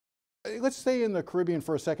Let's stay in the Caribbean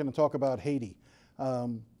for a second and talk about Haiti.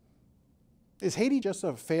 Is Haiti just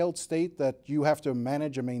a failed state that you have to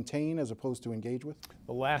manage and maintain as opposed to engage with?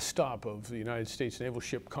 The last stop of the United States naval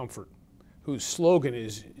ship Comfort, whose slogan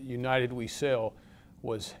is "United We Sail,"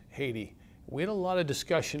 was Haiti. We had a lot of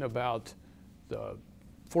discussion about the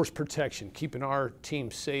force protection, keeping our team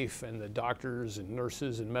safe and the doctors and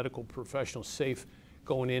nurses and medical professionals safe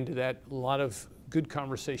going into that. A lot of good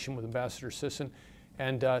conversation with Ambassador Sisson.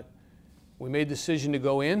 And we made the decision to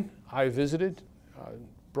go in. I visited,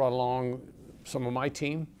 brought along some of my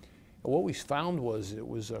team. And what we found was it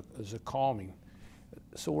was a calming.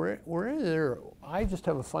 So we're in there. I just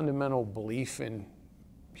have a fundamental belief in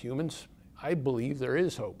humans. I believe there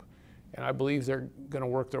is hope. And I believe they're going to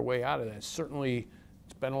work their way out of that. Certainly,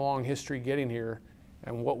 it's been a long history getting here.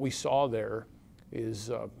 And what we saw there is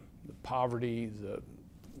the poverty,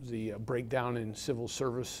 the breakdown in civil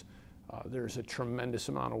service. There's a tremendous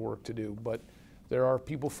amount of work to do. But there are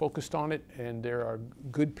people focused on it, and there are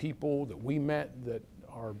good people that we met that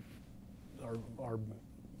are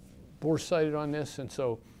foresighted on this. And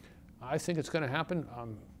so I think it's going to happen.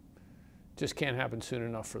 Just can't happen soon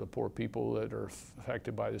enough for the poor people that are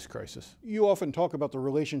affected by this crisis. You often talk about the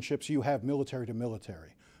relationships you have military to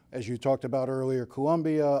military. As you talked about earlier,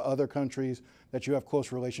 Colombia, other countries that you have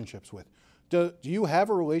close relationships with. Do you have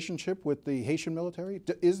a relationship with the Haitian military?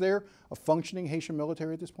 Is there a functioning Haitian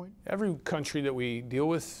military at this point? Every country that we deal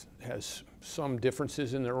with has some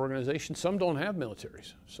differences in their organization. Some don't have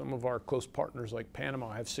militaries. Some of our close partners like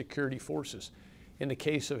Panama have security forces. In the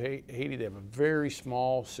case of Haiti, they have a very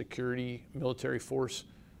small security military force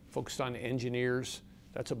focused on engineers.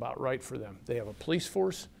 That's about right for them. They have a police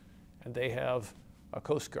force and they have a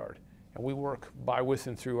Coast Guard. And we work by, with,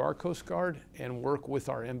 and through our Coast Guard and work with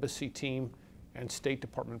our embassy team and State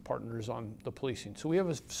Department partners on the policing. So we have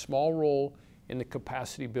a small role in the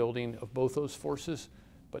capacity building of both those forces,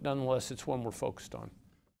 but nonetheless, it's one we're focused on.